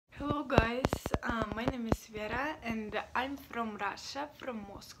guys, my name is Vera and I'm from Russia, from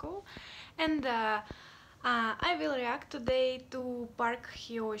Moscow, and I will react today to Park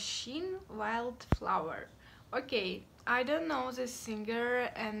Hyo Shin Wildflower. Okay, I don't know this singer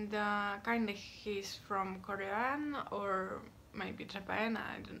and kinda he's from Korean or maybe Japan,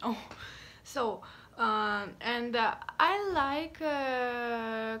 I don't know. So, I like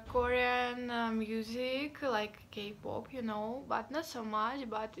Korean music, like K-pop, but not so much.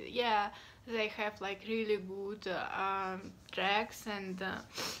 But yeah, they have like really good tracks, and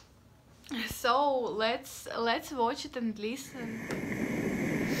so let's watch it and listen.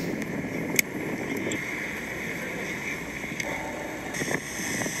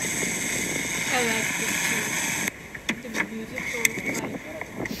 I like this too. It's beautiful, like.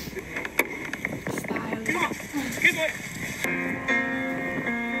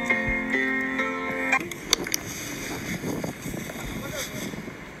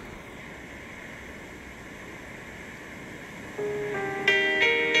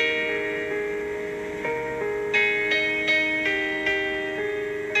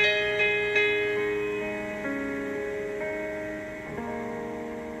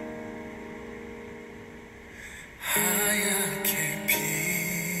 하얗게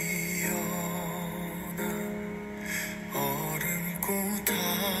피어난 얼음꽃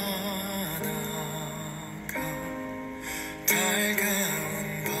하나가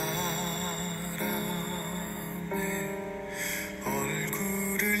달가운 바람에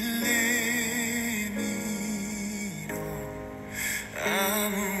얼굴을 내밀어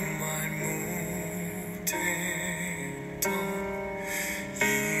아무 말 못했던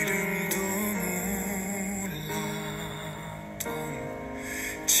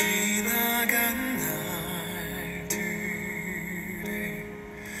지나간 날들에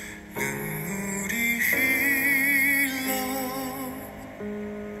눈물이 흘러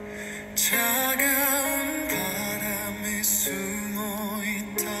차가운 바람에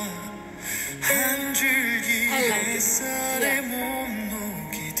숨어있다 한 줄기 햇살에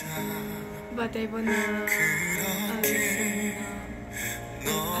몸녹이다 그렇게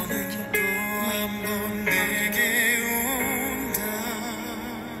너는 또 한 번 내게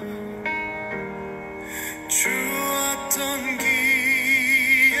좋았던 기억만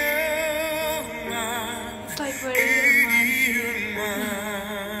그리운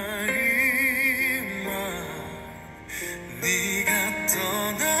마음만 네가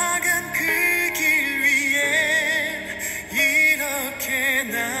떠나간 그 길 위에 이렇게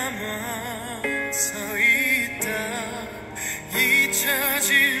남아서 있다 잊혀질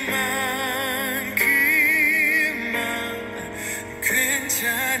만큼만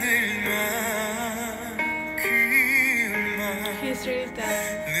괜찮을 He's really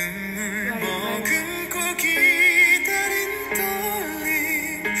talented. 눈물 머금고 기다린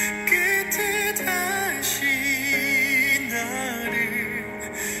떨림 끝에 다시 나를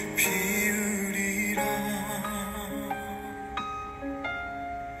비우리라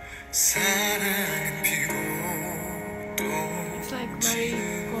사랑은 피고 또 It's like very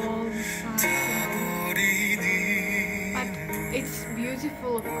cold 타버리는 but it's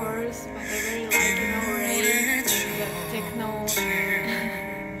beautiful of course, but I very like rain and techno.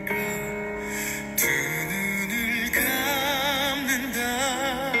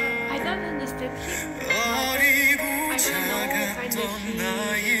 I don't understand him, but I don't know kind of he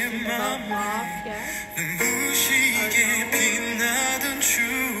about love, yeah. 눈부시게 빛나던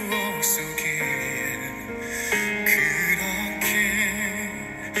추억 속에 그렇게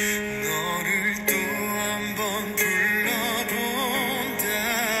너를 또 한 번 불러본다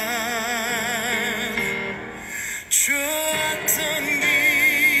좋았던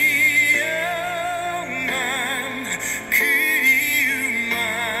기억만 그리운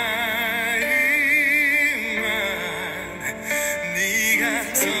마음만 네가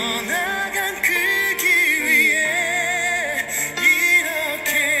떠나간 그 길 위에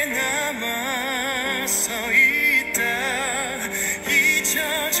이렇게 남아서 있다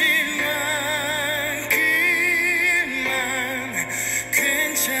잊혀질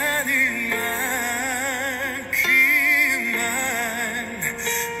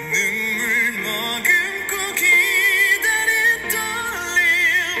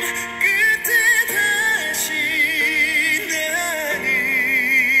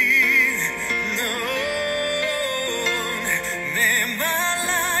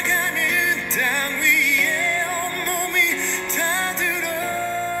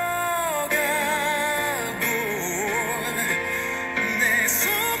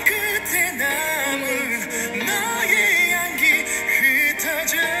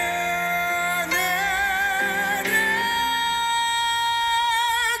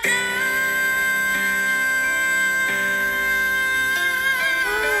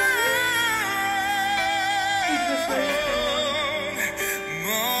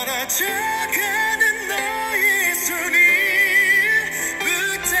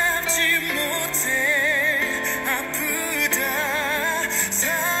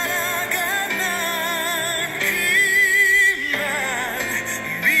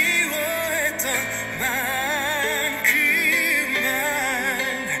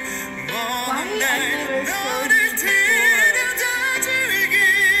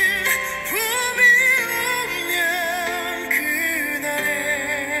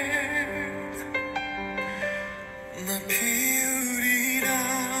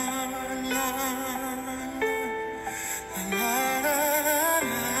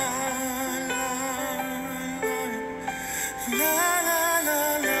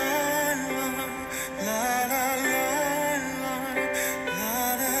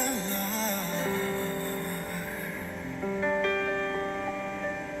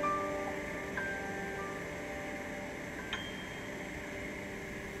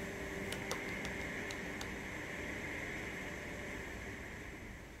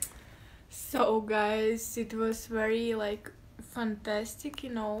So guys, it was very like fantastic,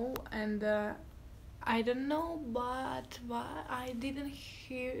 and I don't know, but I didn't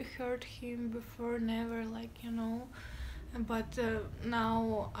heard him before, never, like, but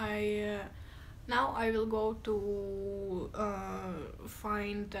now I will go to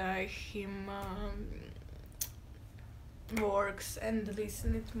find him works and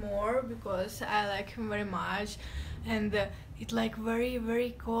listen it more because I like him very much, and it like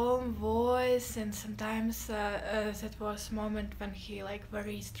very calm voice, and sometimes that was moment when he like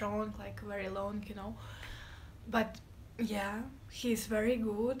very strong, like very long, but yeah, he's very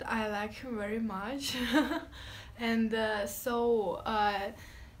good. I like him very much. And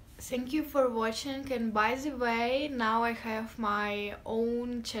thank you for watching, and by the way, now I have my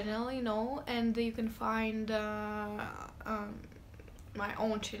own channel, and you can find my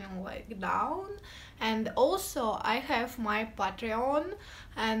own channel like down, and also I have my Patreon,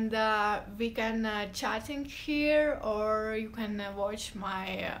 and we can chatting here, or you can watch my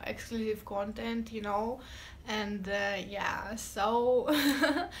exclusive content, and yeah, so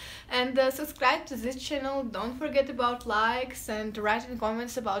and subscribe to this channel. Don't forget about likes and write in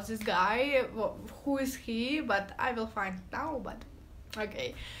comments about this guy. Who is he? But I will find now. But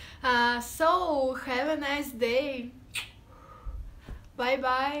okay, so have a nice day. Bye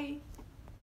bye.